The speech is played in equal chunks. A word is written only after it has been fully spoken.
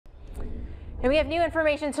And we have new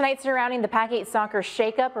information tonight surrounding the Pac-8 soccer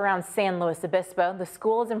shakeup around San Luis Obispo. The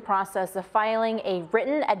school is in process of filing a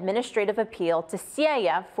written administrative appeal to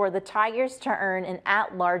CIF for the Tigers to earn an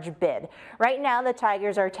at-large bid. Right now, the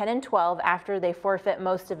Tigers are 10-12 after they forfeit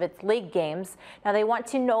most of its league games. Now they want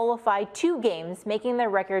to nullify 2 games, making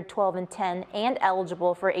their record 12-10 and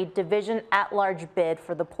eligible for a division at-large bid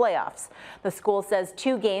for the playoffs. The school says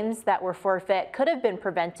 2 games that were forfeit could have been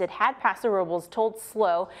prevented had Paso Robles told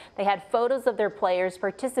SLO they had photos of their players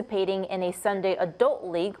participating in a Sunday adult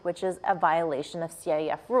league, which is a violation of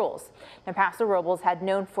CIF rules. Now, Paso Robles had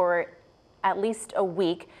known for at least a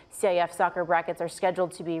week. CIF soccer brackets are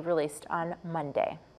scheduled to be released on Monday.